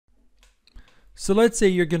So let's say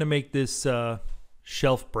you're going to make this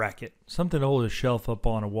shelf bracket, something to hold a shelf up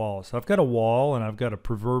on a wall. So I've got a wall and I've got a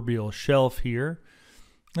proverbial shelf here.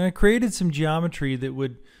 And I created some geometry that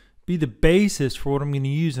would be the basis for what I'm going to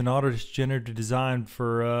use in Autodesk Generative Design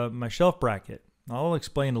for my shelf bracket. I'll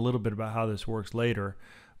explain a little bit about how this works later.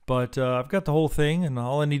 But I've got the whole thing, and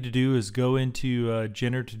all I need to do is go into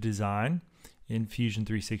Generative Design in Fusion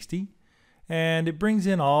 360. And it brings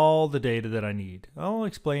in all the data that I need. I'll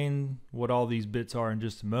explain what all these bits are in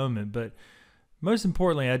just a moment, but most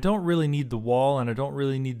importantly, I don't really need the wall and I don't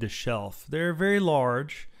really need the shelf. They're very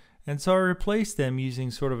large, and so I replaced them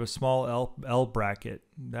using sort of a small L bracket.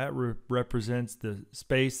 That represents the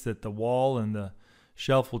space that the wall and the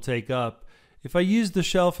shelf will take up. If I use the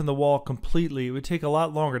shelf and the wall completely, it would take a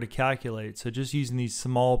lot longer to calculate, so just using these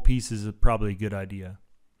small pieces is probably a good idea.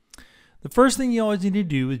 The first thing you always need to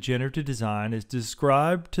do with generative design is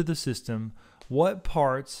describe to the system what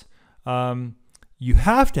parts you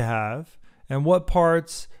have to have and what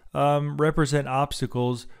parts represent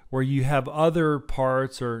obstacles where you have other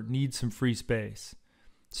parts or need some free space.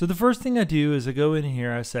 So the first thing I do is I go in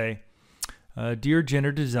here, I say, Dear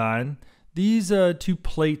Generative Design, these two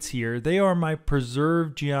plates here, they are my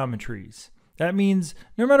preserved geometries. That means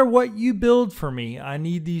no matter what you build for me, I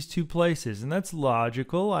need these two places. And that's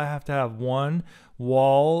logical. I have to have one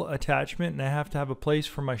wall attachment and I have to have a place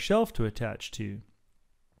for my shelf to attach to.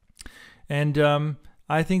 And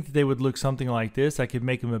I think that they would look something like this. I could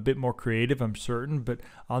make them a bit more creative, I'm certain, but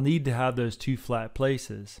I'll need to have those two flat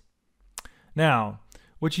places. Now,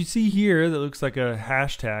 what you see here that looks like a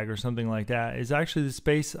hashtag or something like that is actually the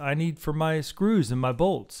space I need for my screws and my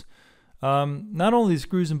bolts. Not only the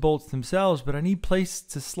screws and bolts themselves, but I need place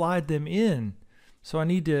to slide them in. So I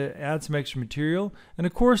need to add some extra material. And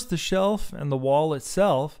of course the shelf and the wall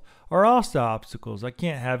itself are also obstacles. I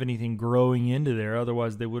can't have anything growing into there,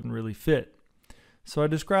 otherwise they wouldn't really fit. So I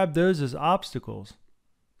describe those as obstacles.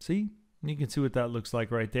 See? You can see what that looks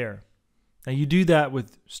like right there. Now you do that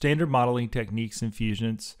with standard modeling techniques in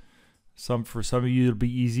Fusion. For some of you it'll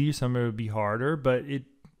be easy, some of it will be harder, but it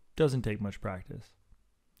doesn't take much practice.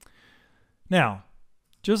 Now,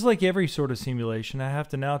 just like every sort of simulation, I have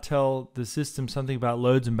to now tell the system something about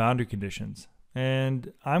loads and boundary conditions.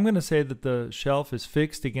 And I'm going to say that the shelf is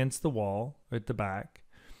fixed against the wall at the back.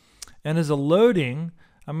 And as a loading,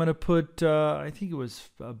 I'm going to put, I think it was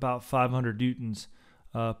about 500 newtons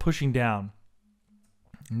pushing down.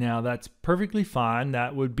 Now, that's perfectly fine.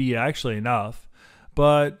 That would be actually enough.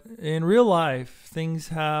 But in real life, things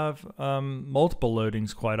have multiple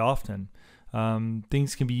loadings quite often.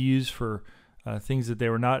 Things can be used for things that they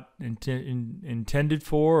were not intended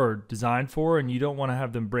for or designed for, and you don't want to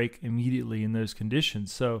have them break immediately in those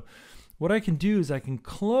conditions. So what I can do is I can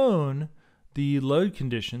clone the load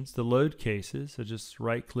conditions, the load cases. So just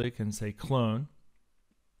right click and say clone.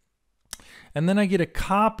 And then I get a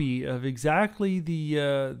copy of exactly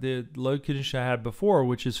the load condition I had before,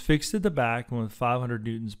 which is fixed at the back and with 500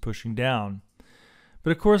 newtons pushing down.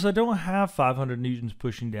 But of course I don't have 500 newtons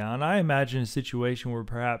pushing down. I imagine a situation where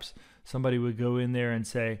perhaps somebody would go in there and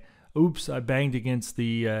say, oops, I banged against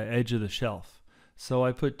the edge of the shelf. So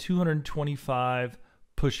I put 225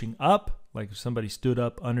 pushing up, like if somebody stood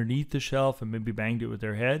up underneath the shelf and maybe banged it with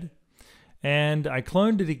their head. And I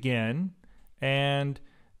cloned it again, and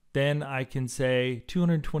then I can say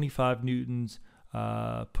 225 newtons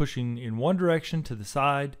pushing in one direction to the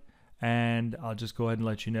side, and I'll just go ahead and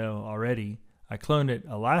let you know already. I cloned it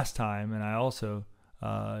last time, and I also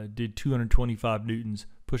did 225 newtons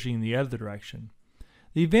pushing in the other direction.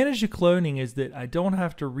 The advantage of cloning is that I don't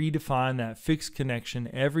have to redefine that fixed connection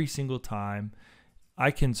every single time.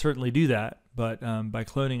 I can certainly do that, but by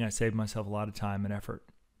cloning I save myself a lot of time and effort.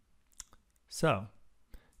 So,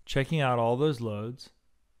 checking out all those loads,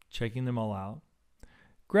 checking them all out.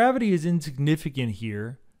 Gravity is insignificant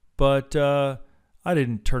here, but I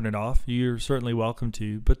didn't turn it off. You're certainly welcome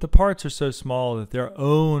to, but the parts are so small that their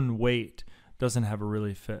own weight doesn't have a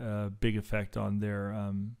really big effect on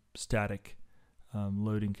their static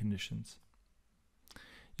loading conditions.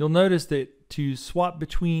 You'll notice that to swap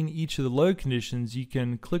between each of the load conditions, you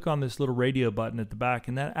can click on this little radio button at the back,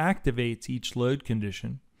 and that activates each load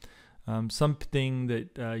condition. Something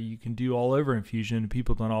that you can do all over in Fusion and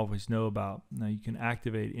people don't always know about. Now you can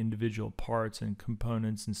activate individual parts and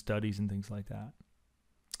components and studies and things like that.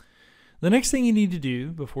 The next thing you need to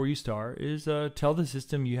do before you start is tell the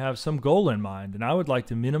system you have some goal in mind, and I would like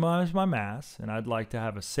to minimize my mass, and I'd like to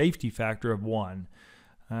have a safety factor of 1.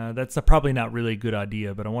 That's probably not really a good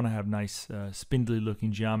idea, but I want to have nice spindly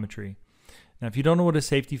looking geometry. Now if you don't know what a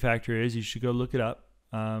safety factor is, you should go look it up,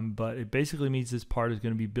 but it basically means this part is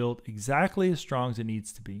going to be built exactly as strong as it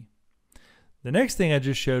needs to be. The next thing I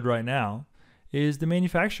just showed right now is the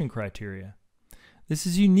manufacturing criteria. This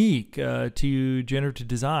is unique to generative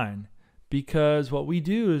design, because what we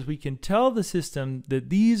do is we can tell the system that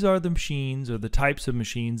these are the machines or the types of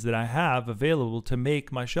machines that I have available to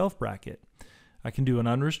make my shelf bracket. I can do an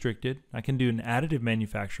unrestricted, I can do an additive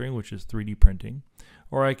manufacturing, which is 3D printing,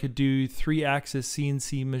 or I could do 3-axis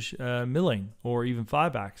CNC milling, or even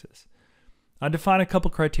 5-axis. I define a couple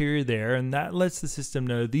criteria there, and that lets the system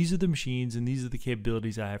know these are the machines and these are the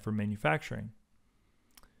capabilities I have for manufacturing.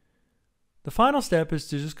 The final step is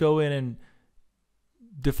to just go in and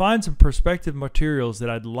define some perspective materials that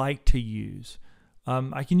I'd like to use.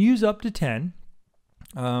 I can use up to 10,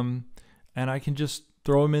 and I can just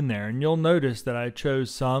throw them in there. And you'll notice that I chose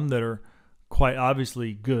some that are quite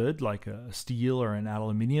obviously good, like a steel or an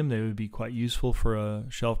aluminium. They would be quite useful for a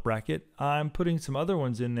shelf bracket. I'm putting some other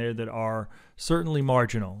ones in there that are certainly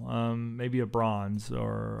marginal, maybe a bronze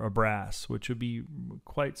or a brass, which would be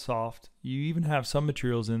quite soft. You even have some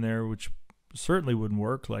materials in there which certainly wouldn't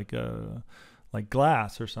work, like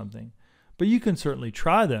glass or something. But you can certainly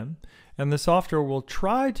try them, and the software will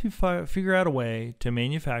try to figure out a way to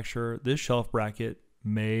manufacture this shelf bracket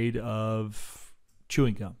made of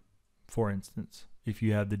chewing gum, for instance, if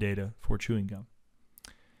you have the data for chewing gum.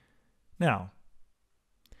 Now,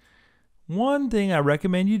 one thing I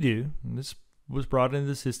recommend you do, and this was brought into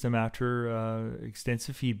the system after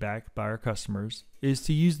extensive feedback by our customers, is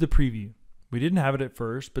to use the preview. We didn't have it at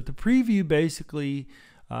first, but the preview basically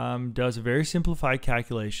does a very simplified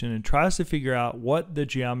calculation and tries to figure out what the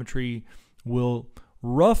geometry will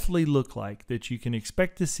roughly look like that you can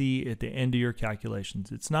expect to see at the end of your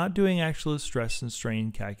calculations. It's not doing actual stress and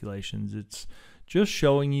strain calculations. It's just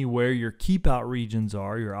showing you where your keep out regions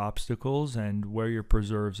are, your obstacles, and where your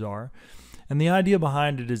preserves are. And the idea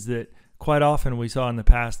behind it is that quite often we saw in the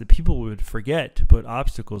past that people would forget to put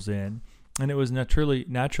obstacles in, and it was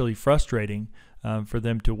naturally frustrating for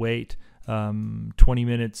them to wait 20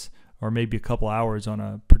 minutes or maybe a couple hours on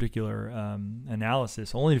a particular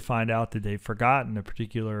analysis, only to find out that they've forgotten a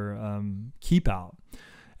particular keep out.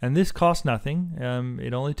 And this costs nothing.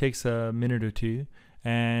 It only takes a minute or two.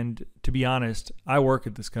 And to be honest, I work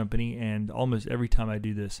at this company, and almost every time I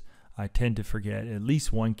do this, I tend to forget at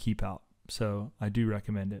least one keep out. So I do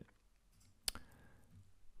recommend it.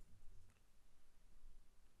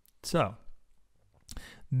 So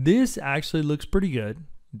this actually looks pretty good.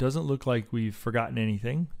 Doesn't look like we've forgotten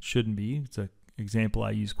anything. Shouldn't be. It's an example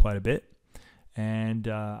I use quite a bit, and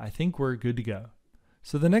I think we're good to go.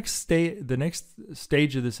 So the next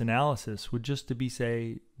stage of this analysis would just to be,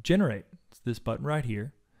 say, generate. It's this button right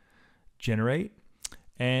here, generate,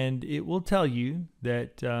 and it will tell you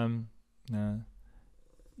that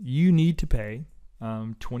you need to pay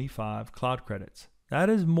 25 cloud credits. That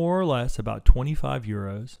is more or less about 25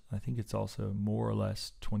 euros. I think it's also more or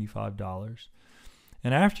less $25.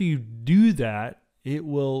 And after you do that, it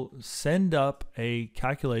will send up a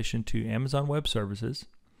calculation to Amazon Web Services,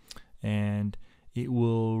 and it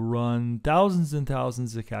will run thousands and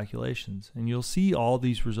thousands of calculations, and you'll see all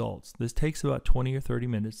these results. This takes about 20 or 30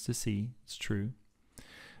 minutes to see. It's true.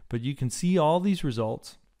 But you can see all these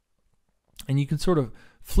results, and you can sort of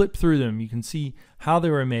flip through them. You can see how they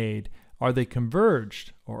were made. Are they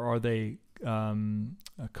converged, or are they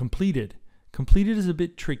completed? Completed is a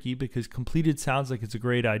bit tricky because completed sounds like it's a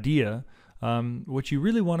great idea. What you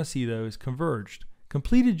really want to see, though, is converged.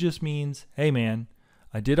 Completed just means, hey man,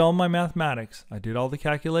 I did all my mathematics, I did all the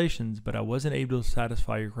calculations, but I wasn't able to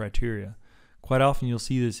satisfy your criteria. Quite often you'll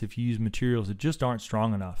see this if you use materials that just aren't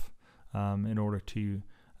strong enough in order to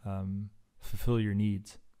fulfill your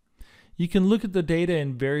needs. You can look at the data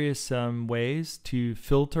in various ways to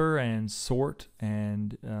filter and sort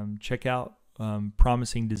and check out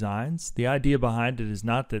promising designs. The idea behind it is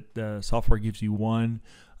not that the software gives you one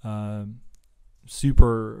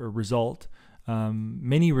super result.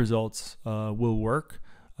 Many results will work.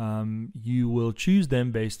 You will choose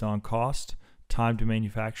them based on cost, time to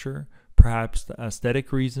manufacture, perhaps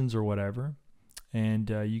aesthetic reasons or whatever,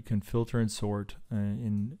 and you can filter and sort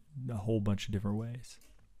in a whole bunch of different ways.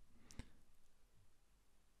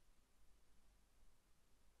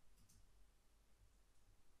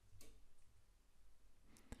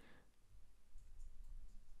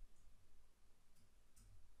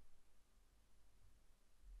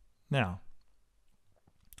 Now,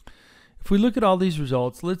 if we look at all these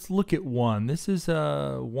results, let's look at one. This is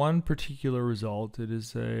one particular result. It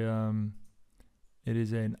is an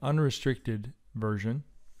unrestricted version,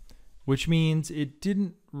 which means it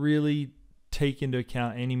didn't really take into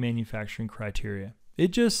account any manufacturing criteria.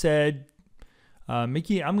 It just said,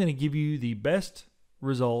 Mickey, I'm going to give you the best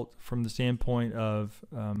result from the standpoint of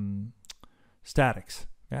statics.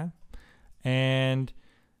 Yeah? And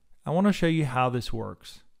I want to show you how this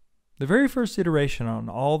works. The very first iteration on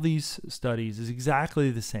all these studies is exactly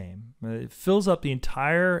the same. It fills up the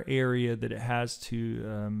entire area that it has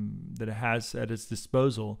at its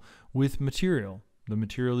disposal with material, the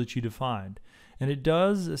material that you defined. And it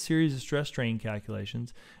does a series of stress strain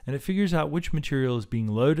calculations, and it figures out which material is being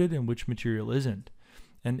loaded and which material isn't.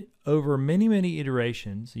 And over many, many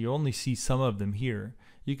iterations, you only see some of them here,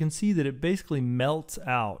 you can see that it basically melts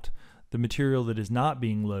out the material that is not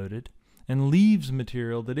being loaded and leaves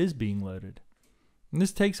material that is being loaded. And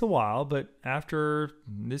this takes a while, but after,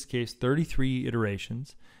 in this case, 33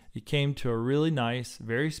 iterations, it came to a really nice,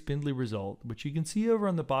 very spindly result, which you can see over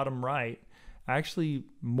on the bottom right, actually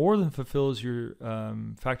more than fulfills your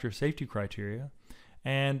factor of safety criteria.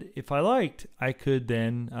 And if I liked, I could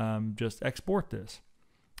then just export this.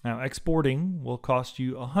 Now, exporting will cost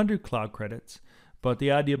you 100 cloud credits, but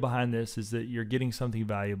the idea behind this is that you're getting something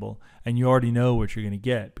valuable and you already know what you're going to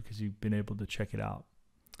get because you've been able to check it out.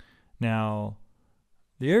 Now,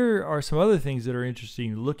 there are some other things that are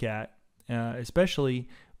interesting to look at, especially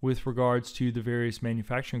with regards to the various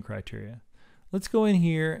manufacturing criteria. Let's go in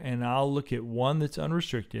here and I'll look at one that's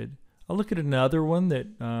unrestricted. I'll look at another one that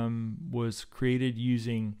was created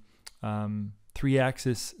using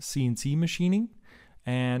 3-axis CNC machining.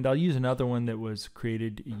 And I'll use another one that was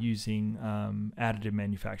created using additive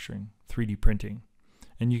manufacturing, 3D printing.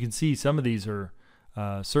 And you can see some of these are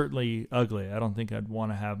certainly ugly. I don't think I'd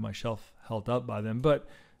want to have my shelf held up by them, but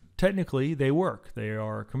technically they work. They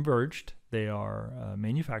are converged, they are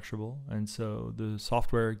manufacturable, and so the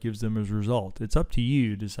software gives them as a result. It's up to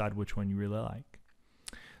you to decide which one you really like.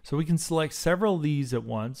 So we can select several of these at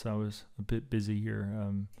once. I was a bit busy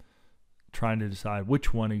here trying to decide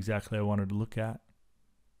which one exactly I wanted to look at.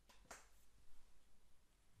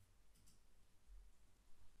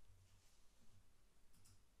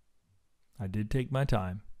 I did take my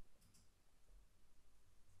time.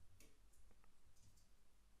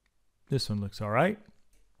 This one looks all right.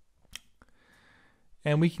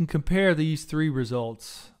 And we can compare these three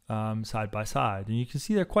results side by side. And you can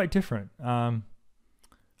see they're quite different.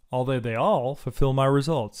 Although they all fulfill my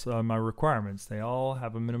results, my requirements. They all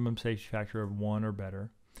have a minimum safety factor of 1 or better.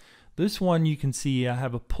 This one you can see I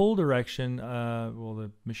have a pull direction, well, the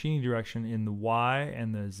machining direction in the Y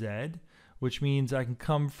and the Z, which means I can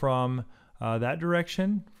come from that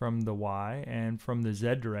direction, from the Y, and from the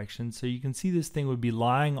Z direction. So you can see this thing would be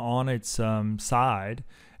lying on its side,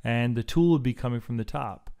 and the tool would be coming from the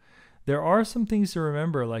top. There are some things to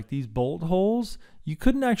remember, like these bolt holes. You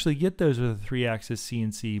couldn't actually get those with a 3-axis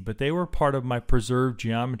CNC, but they were part of my preserved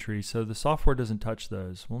geometry, so the software doesn't touch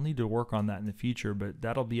those. We'll need to work on that in the future, but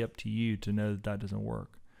that'll be up to you to know that that doesn't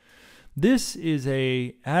work. This is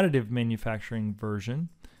a additive manufacturing version.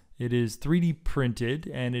 It is 3D printed,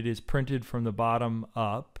 and it is printed from the bottom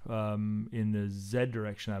up in the Z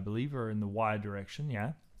direction, I believe, or in the Y direction,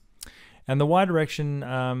 yeah. And the Y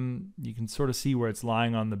direction, you can sort of see where it's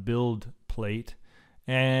lying on the build plate,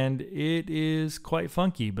 and it is quite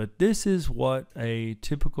funky, but this is what a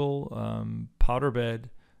typical powder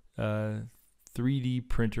bed 3D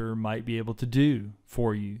printer might be able to do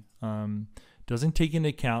for you. Doesn't take into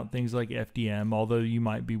account things like FDM, although you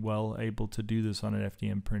might be well able to do this on an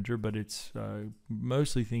FDM printer, but it's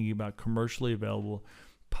mostly thinking about commercially available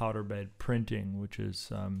powder bed printing, which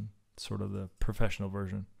is sort of the professional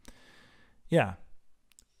version. Yeah.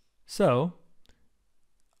 So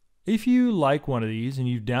if you like one of these and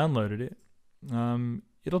you've downloaded it,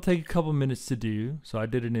 it'll take a couple minutes to do. So I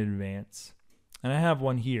did it in advance. And I have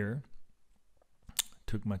one here.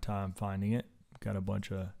 Took my time finding it. Got a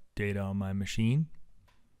bunch of data on my machine.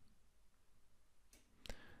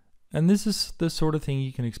 And this is the sort of thing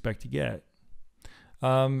you can expect to get.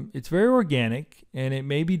 It's very organic, and it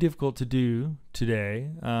may be difficult to do today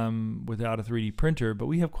without a 3D printer, but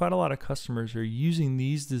we have quite a lot of customers who are using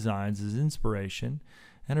these designs as inspiration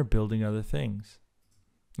and are building other things.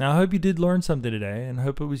 Now, I hope you did learn something today, and I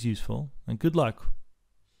hope it was useful, and good luck